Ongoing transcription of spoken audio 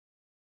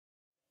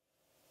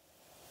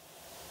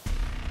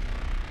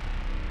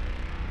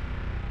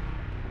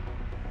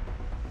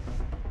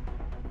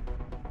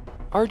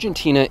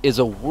Argentina is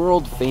a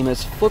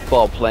world-famous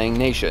football-playing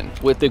nation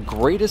with the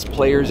greatest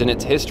players in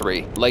its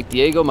history, like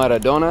Diego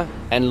Maradona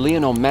and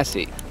Lionel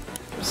Messi.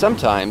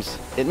 Sometimes,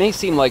 it may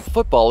seem like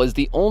football is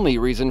the only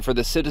reason for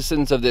the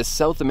citizens of this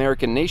South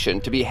American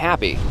nation to be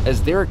happy,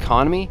 as their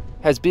economy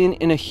has been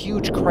in a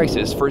huge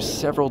crisis for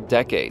several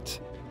decades,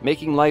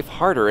 making life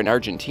harder in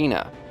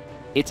Argentina.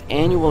 Its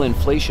annual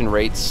inflation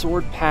rate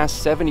soared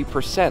past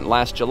 70%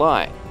 last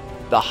July,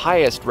 the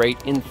highest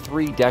rate in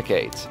 3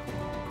 decades.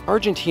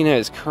 Argentina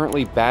is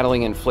currently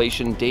battling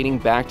inflation dating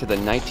back to the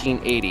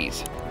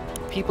 1980s.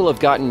 People have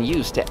gotten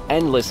used to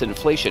endless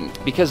inflation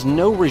because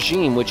no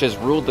regime which has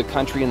ruled the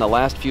country in the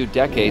last few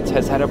decades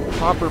has had a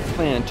proper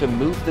plan to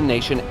move the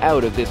nation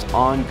out of this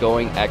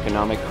ongoing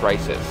economic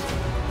crisis.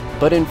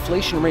 But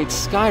inflation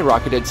rates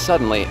skyrocketed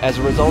suddenly as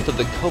a result of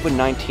the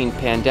COVID-19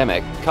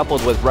 pandemic,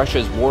 coupled with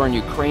Russia's war in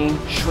Ukraine,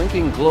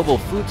 shrinking global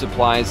food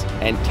supplies,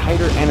 and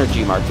tighter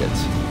energy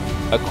markets.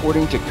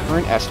 According to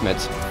current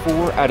estimates,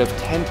 4 out of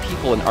 10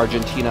 people in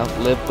Argentina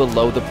live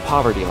below the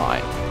poverty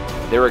line.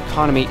 Their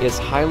economy is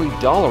highly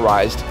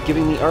dollarized,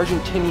 giving the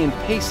Argentinian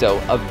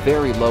peso a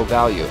very low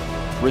value,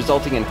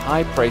 resulting in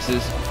high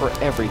prices for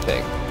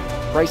everything.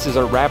 Prices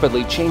are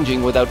rapidly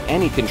changing without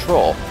any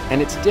control, and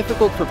it's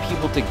difficult for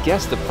people to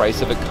guess the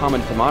price of a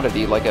common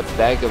commodity like a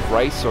bag of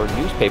rice or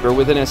newspaper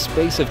within a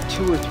space of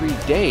 2 or 3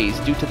 days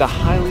due to the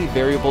highly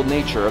variable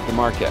nature of the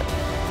market.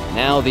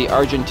 Now the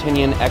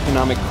Argentinian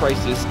economic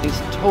crisis is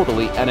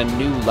totally at a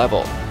new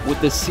level, with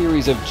the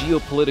series of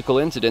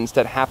geopolitical incidents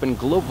that happened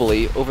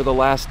globally over the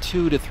last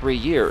 2 to 3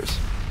 years.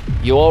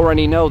 You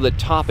already know the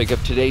topic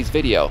of today's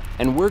video,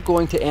 and we're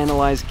going to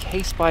analyze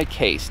case by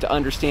case to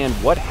understand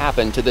what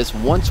happened to this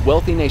once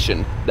wealthy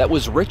nation that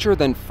was richer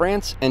than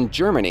France and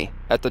Germany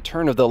at the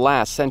turn of the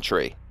last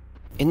century.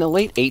 In the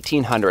late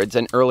 1800s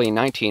and early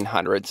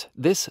 1900s,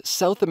 this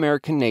South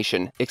American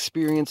nation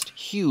experienced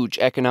huge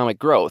economic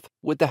growth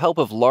with the help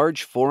of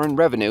large foreign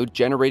revenue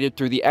generated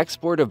through the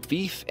export of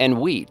beef and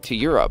wheat to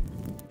Europe.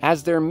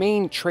 As their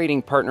main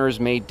trading partners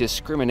made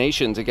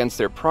discriminations against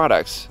their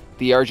products,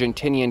 the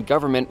Argentinian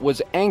government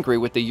was angry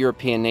with the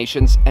European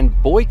nations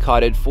and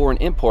boycotted foreign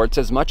imports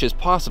as much as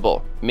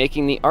possible,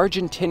 making the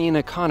Argentinian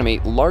economy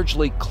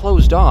largely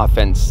closed off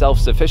and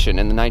self-sufficient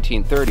in the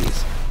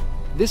 1930s.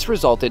 This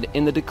resulted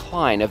in the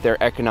decline of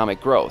their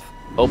economic growth,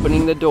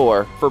 opening the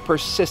door for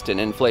persistent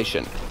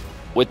inflation.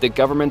 With the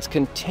government's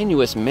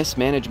continuous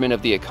mismanagement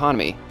of the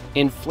economy,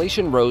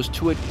 inflation rose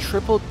to a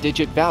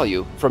triple-digit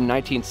value from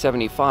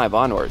 1975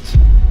 onwards.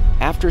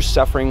 After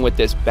suffering with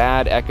this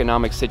bad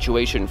economic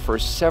situation for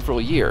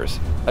several years,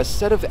 a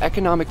set of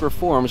economic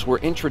reforms were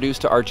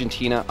introduced to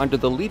Argentina under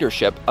the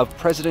leadership of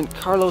President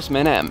Carlos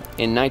Menem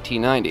in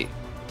 1990.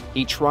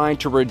 He tried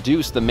to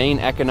reduce the main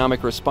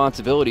economic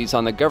responsibilities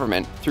on the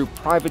government through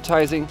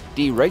privatizing,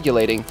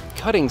 deregulating,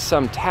 cutting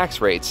some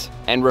tax rates,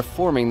 and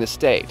reforming the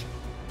state.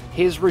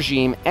 His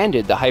regime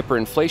ended the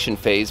hyperinflation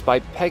phase by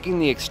pegging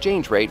the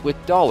exchange rate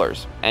with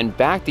dollars and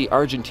backed the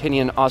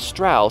Argentinian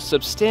Austral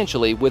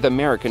substantially with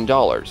American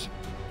dollars.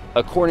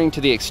 According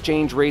to the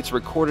exchange rates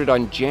recorded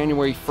on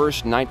January 1,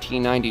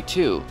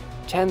 1992,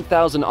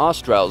 10,000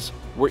 Australs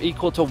were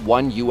equal to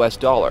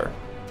 $1.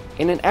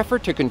 In an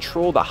effort to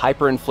control the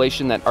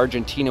hyperinflation that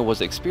Argentina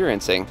was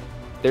experiencing,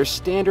 their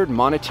standard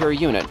monetary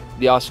unit,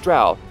 the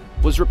Austral,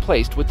 was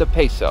replaced with the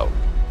peso.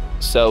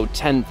 So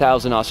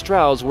 10,000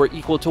 Australs were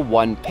equal to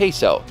 1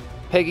 peso,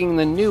 pegging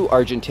the new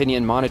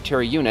Argentinian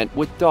monetary unit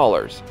with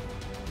dollars.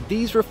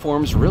 These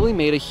reforms really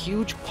made a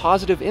huge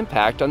positive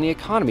impact on the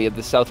economy of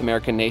the South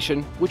American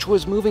nation, which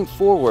was moving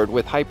forward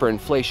with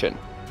hyperinflation.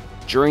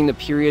 During the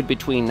period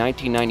between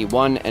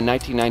 1991 and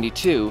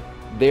 1992,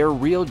 their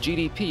real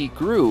GDP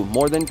grew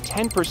more than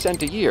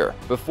 10% a year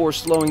before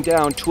slowing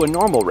down to a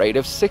normal rate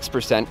of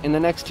 6% in the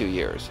next 2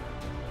 years.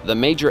 The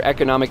major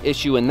economic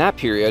issue in that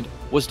period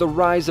was the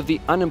rise of the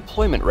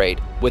unemployment rate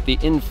with the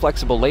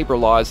inflexible labor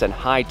laws and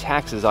high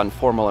taxes on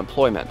formal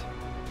employment.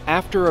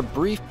 After a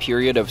brief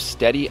period of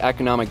steady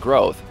economic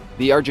growth,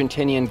 the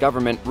Argentinian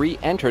government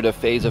re-entered a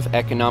phase of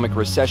economic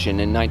recession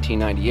in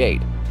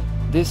 1998.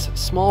 This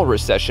small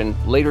recession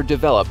later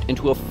developed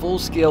into a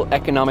full-scale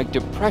economic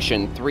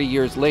depression 3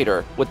 years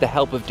later with the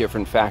help of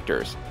different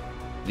factors.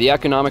 The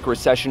economic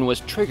recession was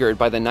triggered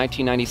by the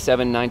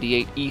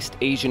 1997-98 East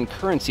Asian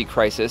currency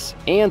crisis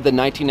and the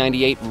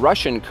 1998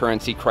 Russian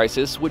currency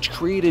crisis, which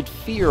created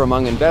fear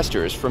among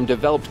investors from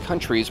developed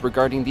countries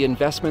regarding the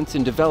investments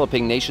in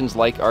developing nations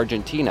like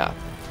Argentina.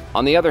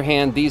 On the other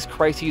hand, these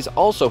crises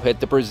also hit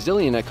the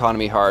Brazilian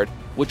economy hard,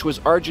 which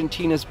was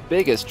Argentina's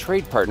biggest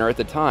trade partner at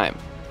the time.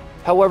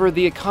 However,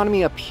 the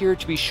economy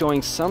appeared to be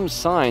showing some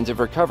signs of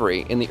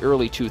recovery in the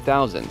early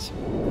 2000s.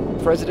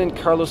 President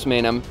Carlos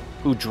Menem,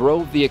 who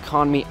drove the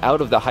economy out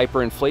of the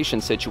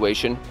hyperinflation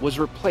situation, was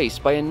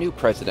replaced by a new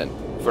president,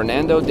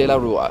 Fernando de la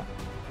Rúa.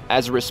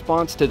 As a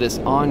response to this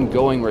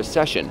ongoing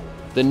recession,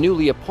 the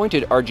newly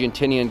appointed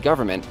Argentinian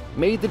government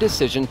made the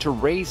decision to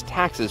raise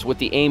taxes with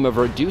the aim of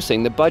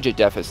reducing the budget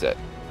deficit.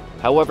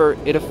 However,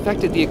 it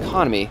affected the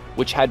economy,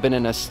 which had been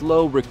in a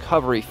slow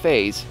recovery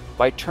phase,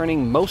 by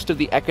turning most of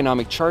the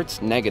economic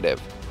charts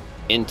negative.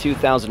 In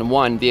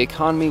 2001, the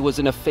economy was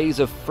in a phase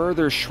of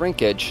further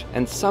shrinkage,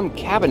 and some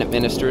cabinet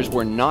ministers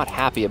were not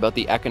happy about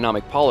the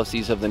economic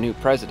policies of the new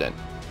president.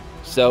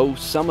 So,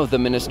 some of the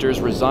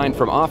ministers resigned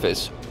from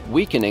office,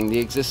 weakening the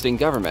existing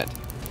government.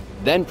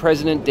 Then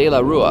President De La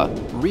Rua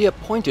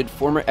reappointed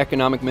former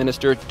economic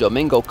minister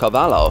Domingo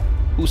Cavallo,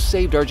 who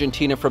saved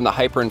Argentina from the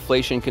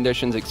hyperinflation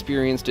conditions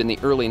experienced in the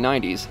early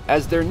 90s,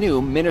 as their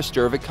new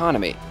Minister of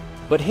Economy.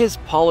 But his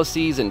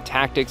policies and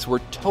tactics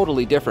were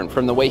totally different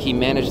from the way he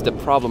managed the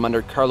problem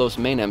under Carlos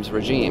Menem's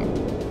regime.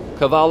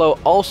 Cavallo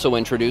also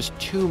introduced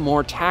 2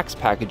 more tax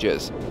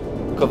packages.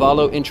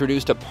 Cavallo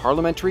introduced a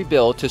parliamentary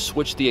bill to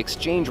switch the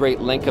exchange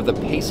rate link of the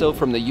peso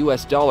from the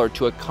US dollar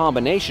to a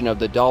combination of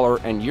the dollar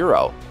and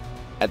euro.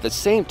 At the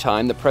same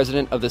time, the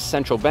president of the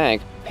central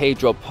bank,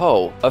 Pedro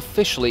Pou,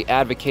 officially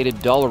advocated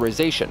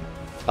dollarization,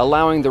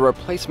 allowing the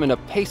replacement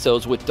of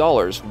pesos with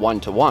dollars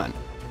 1-to-1.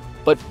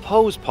 But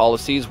Pou's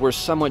policies were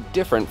somewhat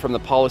different from the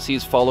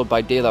policies followed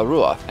by De La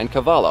Rua and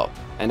Cavallo,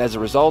 and as a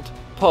result,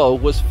 Pou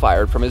was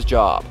fired from his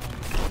job.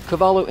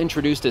 Cavallo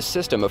introduced a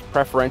system of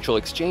preferential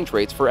exchange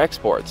rates for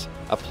exports,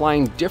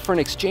 applying different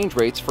exchange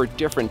rates for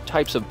different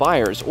types of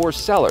buyers or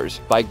sellers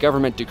by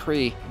government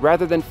decree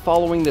rather than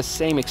following the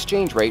same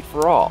exchange rate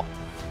for all.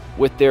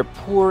 With their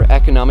poor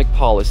economic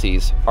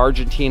policies,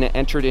 Argentina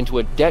entered into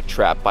a debt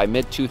trap by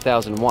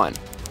mid-2001,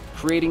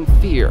 creating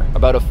fear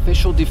about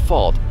official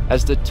default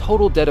as the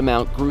total debt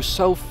amount grew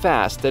so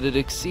fast that it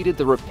exceeded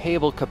the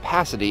repayable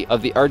capacity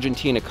of the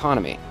Argentine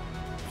economy.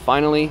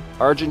 Finally,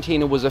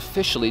 Argentina was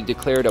officially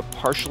declared a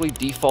partially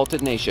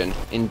defaulted nation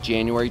in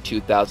January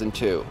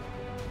 2002.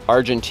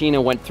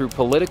 Argentina went through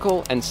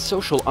political and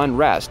social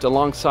unrest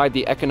alongside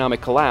the economic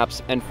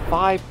collapse, and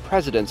 5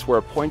 presidents were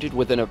appointed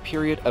within a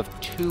period of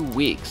 2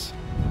 weeks.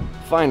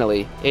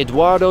 Finally,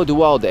 Eduardo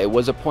Duhalde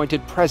was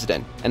appointed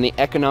president, and the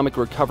economic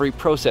recovery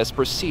process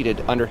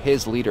proceeded under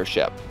his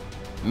leadership.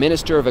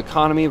 Minister of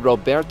Economy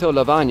Roberto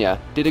Lavagna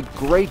did a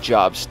great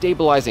job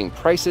stabilizing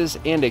prices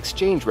and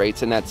exchange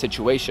rates in that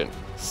situation,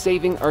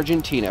 saving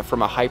Argentina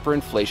from a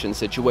hyperinflation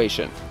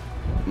situation.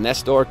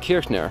 Nestor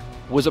Kirchner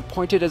was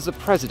appointed as the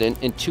president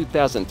in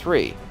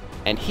 2003,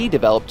 and he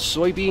developed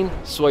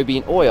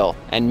soybean oil,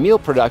 and meal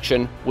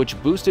production,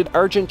 which boosted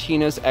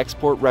Argentina's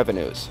export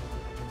revenues.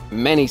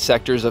 Many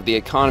sectors of the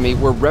economy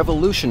were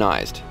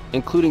revolutionized,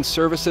 including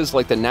services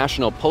like the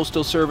National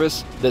Postal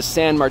Service, the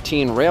San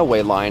Martin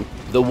Railway Line,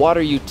 the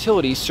water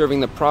utilities serving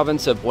the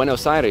province of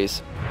Buenos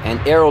Aires, and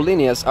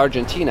Aerolíneas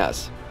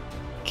Argentinas.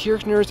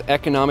 Kirchner's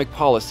economic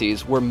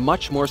policies were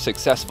much more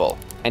successful,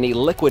 and he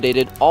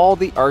liquidated all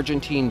the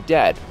Argentine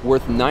debt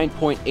worth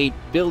 $9.8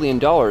 billion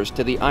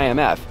to the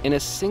IMF in a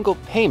single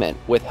payment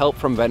with help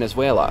from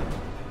Venezuela.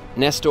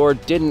 Nestor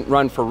didn't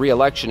run for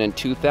re-election in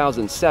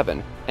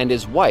 2007, and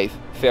his wife,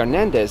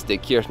 Fernández de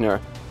Kirchner,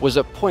 was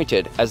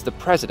appointed as the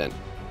president.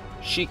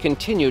 She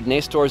continued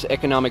Nestor's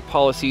economic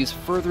policies,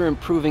 further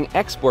improving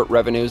export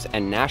revenues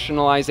and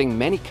nationalizing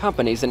many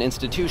companies and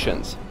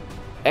institutions.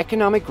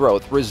 Economic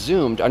growth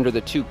resumed under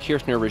the 2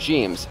 Kirchner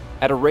regimes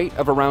at a rate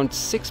of around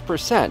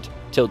 6%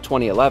 till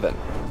 2011.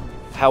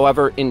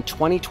 However, in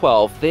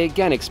 2012, they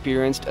again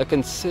experienced a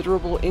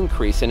considerable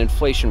increase in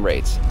inflation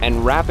rates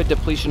and rapid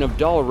depletion of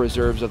dollar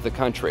reserves of the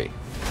country.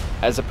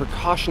 As a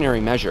precautionary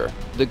measure,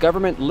 the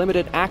government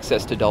limited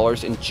access to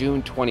dollars in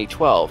June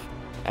 2012,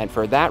 and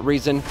for that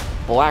reason,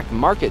 black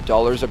market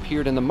dollars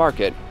appeared in the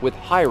market with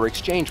higher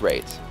exchange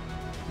rates.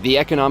 The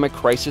economic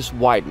crisis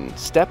widened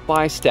step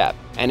by step,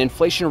 and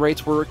inflation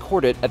rates were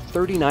recorded at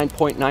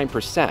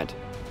 39.9%,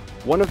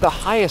 one of the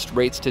highest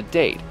rates to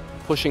date,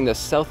 pushing the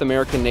South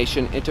American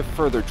nation into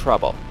further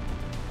trouble.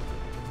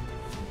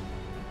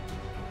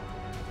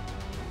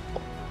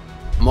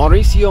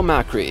 Mauricio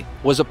Macri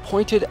was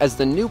appointed as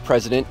the new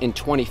president in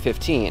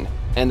 2015,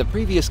 and the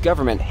previous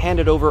government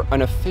handed over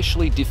an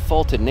officially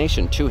defaulted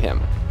nation to him.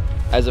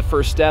 As a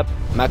first step,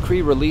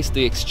 Macri released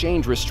the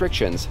exchange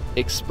restrictions,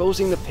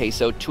 exposing the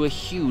peso to a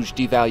huge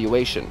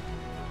devaluation.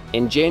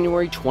 In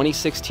January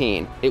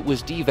 2016, it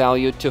was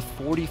devalued to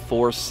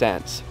 44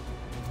 cents.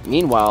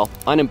 Meanwhile,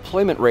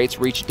 unemployment rates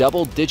reached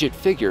double-digit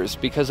figures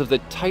because of the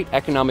tight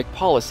economic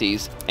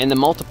policies and the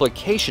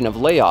multiplication of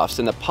layoffs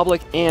in the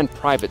public and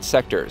private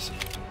sectors.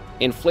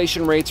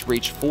 Inflation rates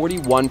reached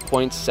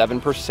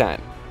 41.7%,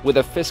 with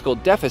a fiscal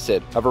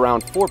deficit of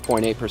around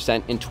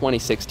 4.8% in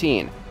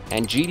 2016,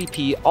 and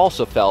GDP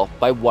also fell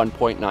by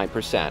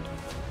 1.9%.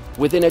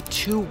 Within a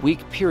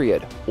 2-week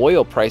period,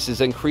 oil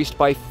prices increased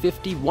by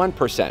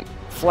 51%,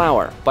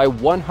 flour by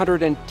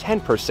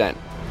 110%,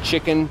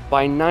 chicken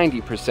by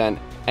 90%,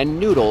 and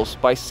noodles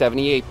by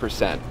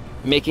 78%,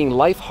 making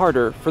life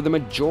harder for the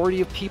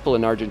majority of people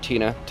in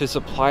Argentina to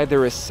supply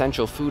their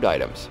essential food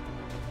items.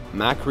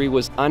 Macri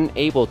was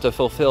unable to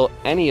fulfill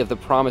any of the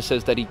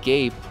promises that he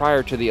gave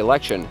prior to the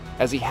election,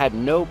 as he had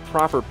no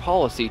proper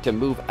policy to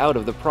move out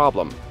of the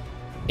problem.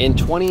 In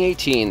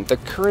 2018, the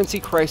currency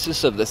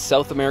crisis of the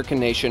South American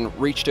nation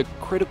reached a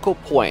critical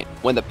point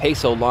when the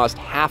peso lost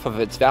half of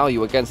its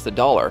value against the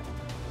dollar.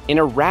 In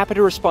a rapid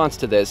response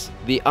to this,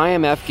 the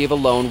IMF gave a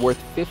loan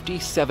worth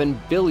 $57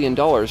 billion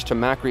to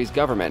Macri's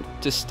government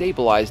to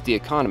stabilize the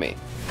economy.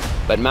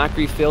 But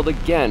Macri failed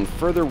again,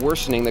 further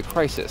worsening the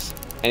crisis,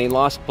 and he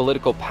lost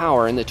political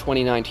power in the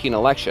 2019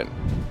 election.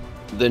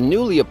 The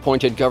newly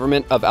appointed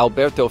government of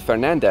Alberto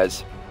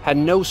Fernandez had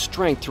no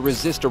strength to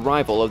resist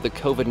arrival of the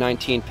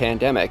COVID-19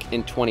 pandemic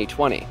in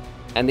 2020,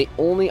 and the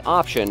only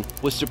option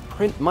was to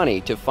print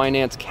money to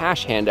finance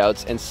cash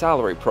handouts and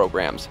salary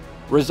programs,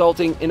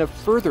 resulting in a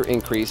further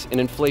increase in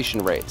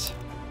inflation rates.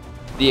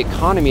 The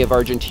economy of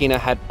Argentina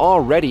had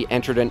already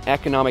entered an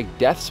economic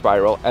death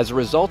spiral as a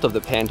result of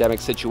the pandemic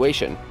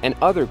situation and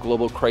other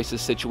global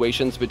crisis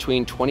situations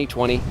between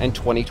 2020 and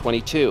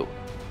 2022.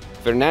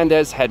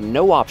 Fernandez had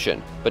no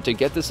option but to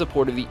get the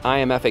support of the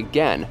IMF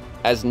again,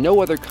 as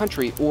no other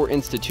country or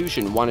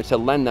institution wanted to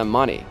lend them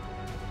money.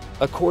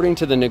 According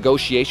to the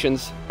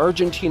negotiations,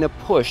 Argentina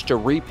pushed to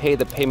repay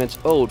the payments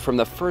owed from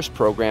the first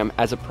program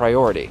as a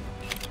priority.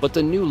 But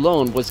the new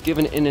loan was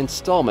given in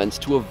installments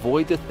to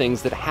avoid the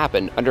things that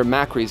happened under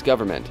Macri's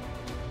government.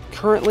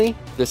 Currently,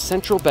 the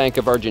Central Bank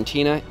of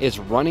Argentina is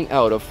running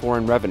out of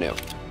foreign revenue,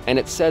 and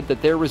it said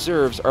that their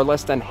reserves are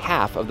less than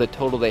half of the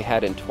total they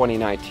had in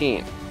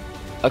 2019.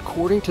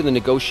 According to the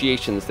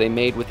negotiations they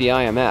made with the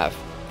IMF,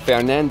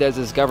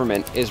 Fernandez's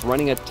government is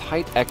running a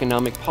tight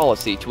economic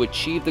policy to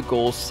achieve the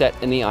goals set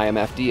in the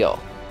IMF deal.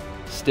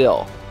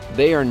 Still,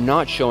 they are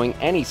not showing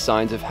any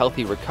signs of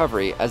healthy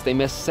recovery, as they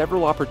missed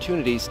several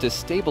opportunities to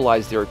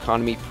stabilize their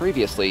economy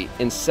previously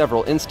in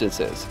several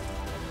instances.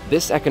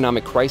 This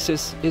economic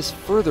crisis is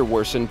further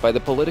worsened by the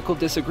political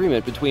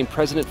disagreement between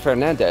President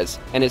Fernandez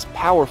and his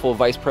powerful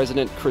Vice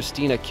President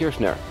Cristina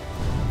Kirchner.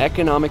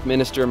 Economic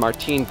Minister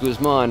Martín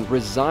Guzmán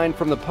resigned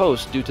from the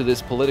post due to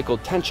this political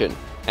tension,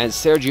 and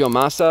Sergio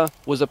Massa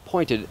was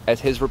appointed as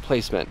his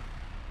replacement.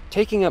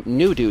 Taking up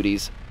new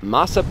duties,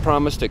 Massa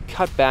promised to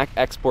cut back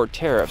export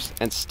tariffs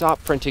and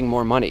stop printing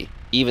more money,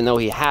 even though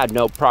he had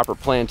no proper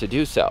plan to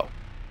do so.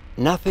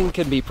 Nothing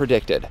can be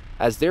predicted,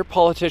 as their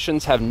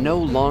politicians have no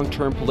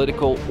long-term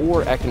political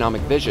or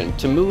economic vision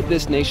to move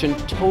this nation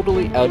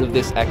totally out of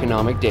this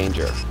economic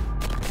danger.